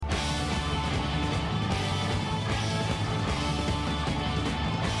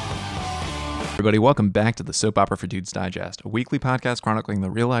Everybody, welcome back to the Soap Opera for Dudes Digest, a weekly podcast chronicling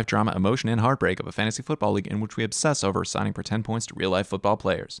the real-life drama, emotion, and heartbreak of a fantasy football league in which we obsess over assigning pretend points to real-life football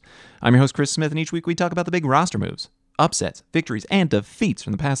players. I'm your host, Chris Smith, and each week we talk about the big roster moves, upsets, victories, and defeats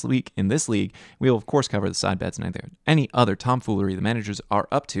from the past week in this league. We will, of course, cover the side bets and any other tomfoolery the managers are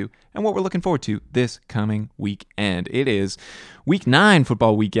up to, and what we're looking forward to this coming weekend. It is Week 9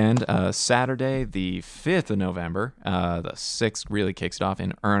 football weekend, Saturday, the 5th of November. The 6th really kicks it off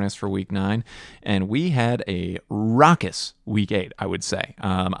in earnest for Week 9, and we had a raucous Week 8, I would say.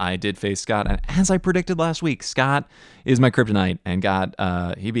 I did face Scott, and as I predicted last week, Scott is my kryptonite, and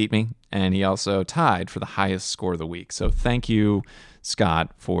he beat me, and he also tied for the highest score of the week. So thank you,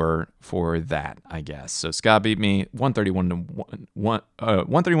 Scott, for that, I guess. So Scott beat me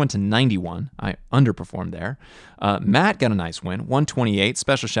 131 to 91. I underperformed there. Matt got a nice win, 128.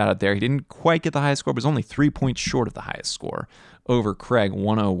 Special shout out there. He didn't quite get the highest score, but was only 3 points short of the highest score over Craig,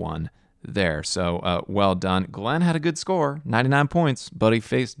 101 there. So well done. Glenn had a good score, 99 points, but he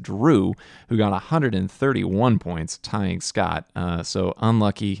faced Drew, who got 131 points, tying Scott. So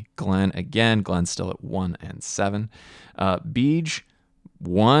unlucky Glenn again. Glenn's still at 1-7. Beej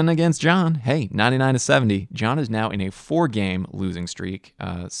won against John. Hey, 99 to 70. John is now in a 4-game losing streak.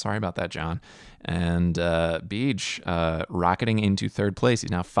 Sorry about that, John. And Beej rocketing into third place. He's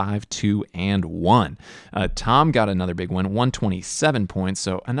now 5-2-1. Tom got another big one, 127 points.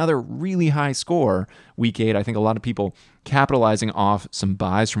 So another really high score. Week 8. I think a lot of people capitalizing off some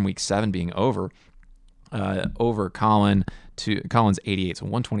buys from Week 7 being over Colin's 88, so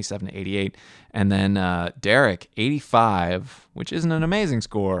 127 to 88. And then Derek, 85, which isn't an amazing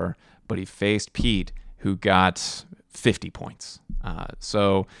score, but he faced Pete, who got 50 points.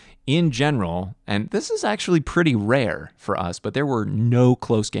 So in general, and this is actually pretty rare for us, but there were no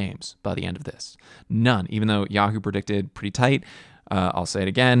close games by the end of this. None, even though Yahoo predicted pretty tight. I'll say it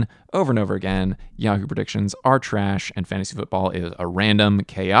again, over and over again, Yahoo predictions are trash, and fantasy football is a random,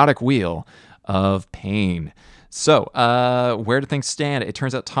 chaotic wheel of pain. So, where do things stand? It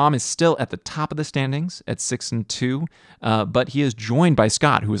turns out Tom is still at the top of the standings at 6-2, but he is joined by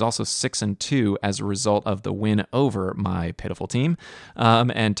Scott, who is also 6-2 as a result of the win over my pitiful team.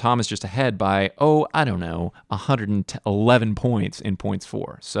 And Tom is just ahead by, 111 points in points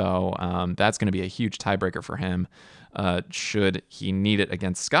for. So, that's going to be a huge tiebreaker for him, should he need it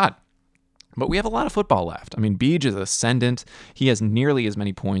against Scott. But we have a lot of football left. I mean, Beej is ascendant. He has nearly as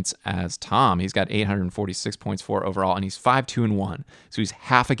many points as Tom. He's got 846 points for overall, and he's 5-2-1. So he's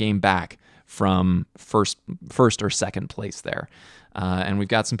half a game back from first or second place there. And we've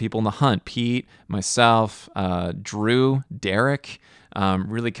got some people in the hunt. Pete, myself, Drew, Derek,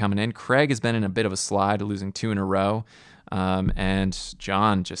 really coming in. Craig has been in a bit of a slide, losing 2 in a row. And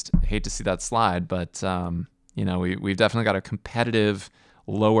John, just hate to see that slide, but we've definitely got a competitive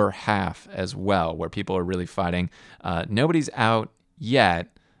lower half as well, where people are really fighting. Nobody's out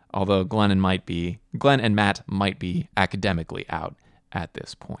yet, although Glenn and Matt might be academically out at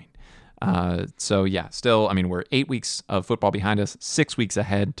this point. So yeah, still, I mean, we're 8 weeks of football behind us, 6 weeks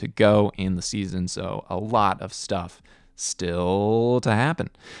ahead to go in the season. So a lot of stuff still to happen.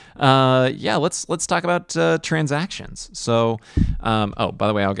 Let's talk about transactions. So, by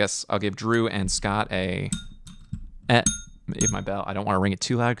the way, I'll give Drew and Scott my bell. I don't want to ring it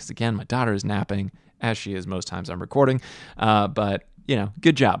too loud because, again, my daughter is napping, as she is most times I'm recording. But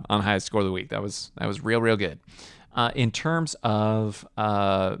good job on highest score of the week. That was real good. In terms of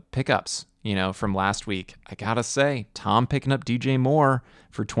pickups, from last week, I gotta say, Tom picking up DJ Moore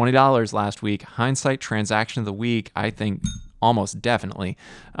for $20 last week. Hindsight transaction of the week, I think almost definitely.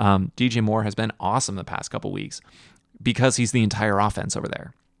 DJ Moore has been awesome the past couple weeks because he's the entire offense over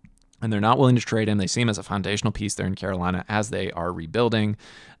there. And they're not willing to trade him. They see him as a foundational piece there in Carolina as they are rebuilding.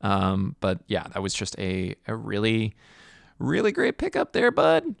 But yeah, that was just a really, really great pickup there,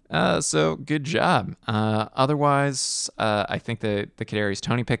 bud. So good job. Otherwise, I think the Kadarius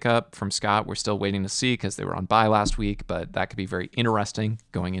Toney pickup from Scott, we're still waiting to see because they were on bye last week, but that could be very interesting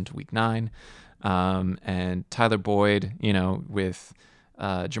going into Week 9. And Tyler Boyd, with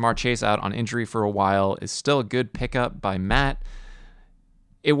Jamar Chase out on injury for a while, is still a good pickup by Matt.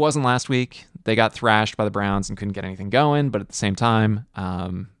 It wasn't last week. They got thrashed by the Browns and couldn't get anything going. But at the same time,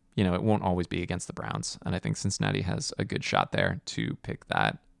 it won't always be against the Browns. And I think Cincinnati has a good shot there to pick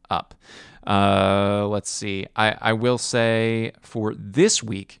that up. Let's see. I will say for this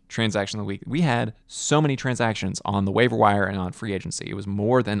week, transaction of the week, we had so many transactions on the waiver wire and on free agency. It was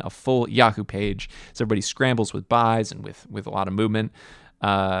more than a full Yahoo page. So everybody scrambles with buys and with a lot of movement.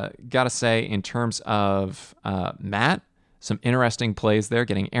 Gotta say, in terms of Matt, some interesting plays there,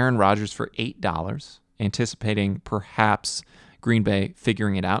 getting Aaron Rodgers for $8, anticipating perhaps Green Bay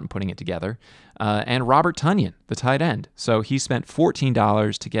figuring it out and putting it together. And Robert Tonyan, the tight end. So he spent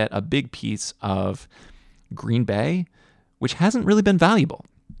 $14 to get a big piece of Green Bay, which hasn't really been valuable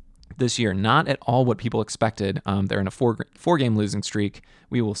this year. Not at all what people expected. They're in a four-game losing streak.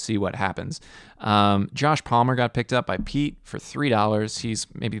 We will see what happens. Josh Palmer got picked up by Pete for $3. He's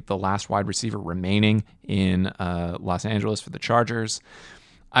maybe the last wide receiver remaining in Los Angeles for the Chargers.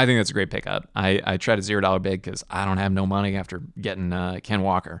 I think that's a great pickup. I tried a $0 bid because I don't have no money after getting Ken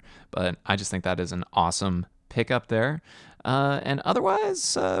Walker, but I just think that is an awesome pickup there. And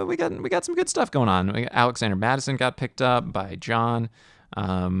otherwise, we got some good stuff going on. Alexander Madison got picked up by John.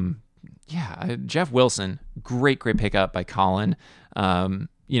 Jeff Wilson, great pickup by Colin.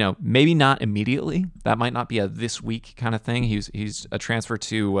 Maybe not immediately. That might not be a this week kind of thing. He's a transfer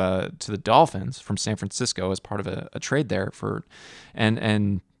to the Dolphins from San Francisco as part of a trade there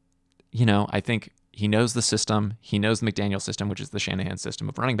and I think he knows the system. He knows the McDaniel system, which is the Shanahan system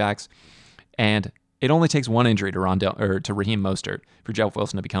of running backs, and it only takes one injury to Raheem Mostert for Jeff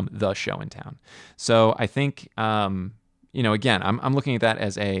Wilson to become the show in town. So I think again, I'm looking at that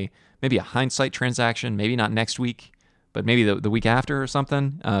as maybe a hindsight transaction, maybe not next week, but maybe the week after or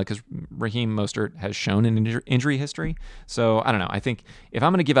something, because Raheem Mostert has shown an injury history. So I don't know. I think if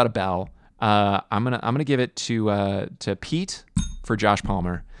I'm going to give out a bell, I'm gonna give it to Pete for Josh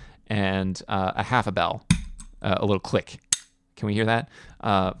Palmer, and a half a bell, a little click. Can we hear that?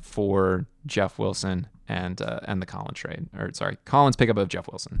 For Jeff Wilson and the Collins pickup of Jeff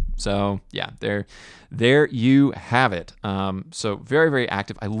Wilson. So yeah, there you have it. So very, very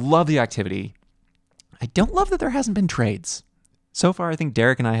active. I love the activity. I don't love that there hasn't been trades. So far, I think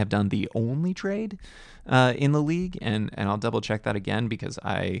Derek and I have done the only trade in the league, and I'll double check that again because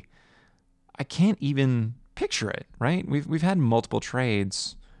I can't even picture it, right? We've had multiple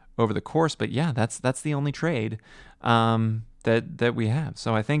trades over the course, but yeah, that's the only trade that we have.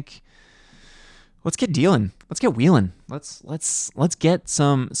 So I think let's get dealing. Let's get wheeling. Let's get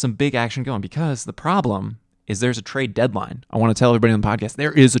some big action going, because the problem is there's a trade deadline. I want to tell everybody on the podcast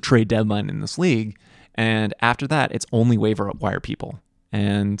there is a trade deadline in this league, and after that it's only waiver wire people.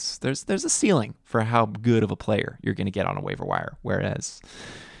 And there's a ceiling for how good of a player you're going to get on a waiver wire, whereas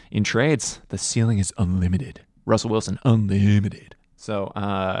in trades the ceiling is unlimited. Russell Wilson unlimited. So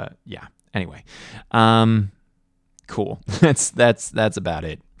yeah. Anyway, cool. That's about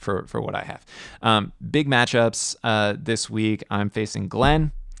it for what I have. Big matchups this week. I'm facing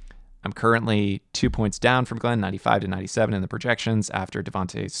Glenn. I'm currently 2 points down from Glenn, 95 to 97 in the projections after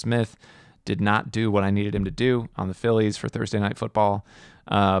Devontae Smith did not do what I needed him to do on the Phillies for Thursday Night Football.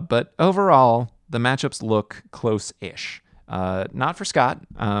 But overall, the matchups look close-ish. Not for Scott.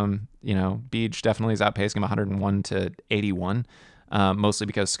 Beach definitely is outpacing him 101 to 81, mostly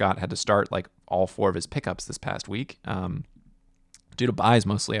because Scott had to start like all four of his pickups this past week, due to buys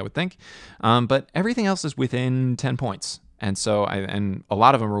mostly, I would think. But everything else is within 10 points. And so, and a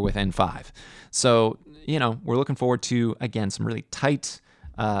lot of them are within 5. So, we're looking forward to, again, some really tight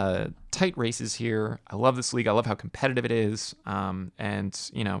races here. I love this league. I love how competitive it is.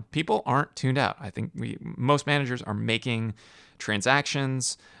 And people aren't tuned out. I think most managers are making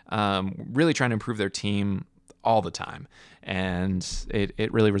transactions, really trying to improve their team all the time. And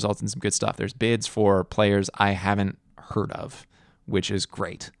it really results in some good stuff. There's bids for players I haven't heard of, which is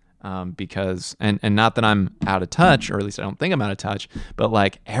great. Because not that I'm out of touch, or at least I don't think I'm out of touch, but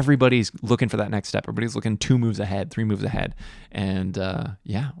like everybody's looking for that next step. Everybody's looking 2 moves ahead, 3 moves ahead. And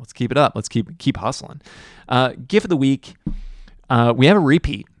let's keep it up. Let's keep hustling. GIF of the week. We have a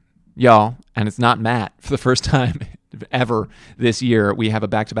repeat, y'all, and it's not Matt. For the first time ever this year, we have a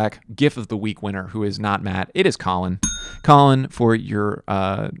back-to-back GIF of the week winner who is not Matt. It is Colin. Colin, for your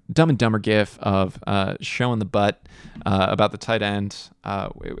Dumb and Dumber GIF of showing the butt about the tight end.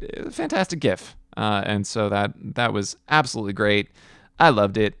 Fantastic GIF. And so that was absolutely great. I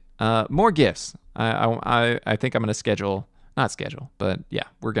loved it. More GIFs. I think I'm gonna but yeah,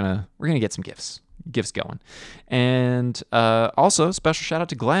 we're gonna get some GIFs going. And also special shout out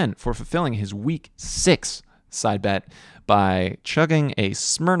to Glenn for fulfilling his week 6 side bet by chugging a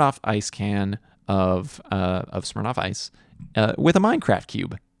Smirnoff Ice can of Smirnoff Ice with a Minecraft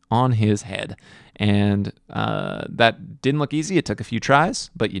cube on his head. And that didn't look easy. It took a few tries,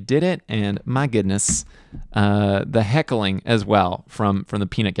 but you did it. And my goodness, the heckling as well from the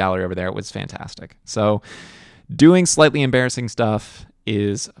peanut gallery over there was fantastic. So doing slightly embarrassing stuff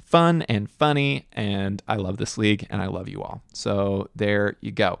is fun and funny, and I love this league, and I love you all. So there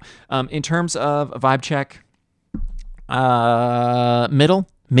you go. In terms of a vibe check,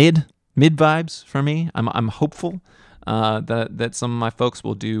 mid vibes for me. I'm hopeful that some of my folks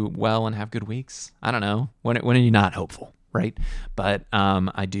will do well and have good weeks. I don't know. When are you not hopeful? right? But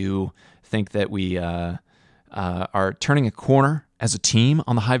I do think that we are turning a corner as a team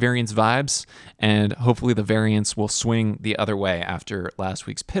on the high variance vibes, and hopefully the variance will swing the other way after last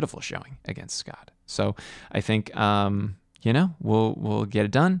week's pitiful showing against Scott. So I think we'll get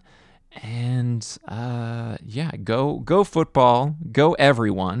it done, and go football, go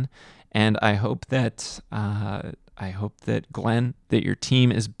everyone, and I hope that Glenn, that your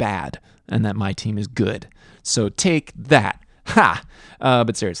team is bad and that my team is good. So take that. Ha!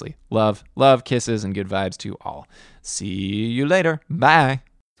 But seriously, love, kisses, and good vibes to all. See you later. Bye.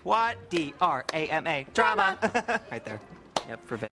 What? DRAMA. Drama. Right there. Yep, for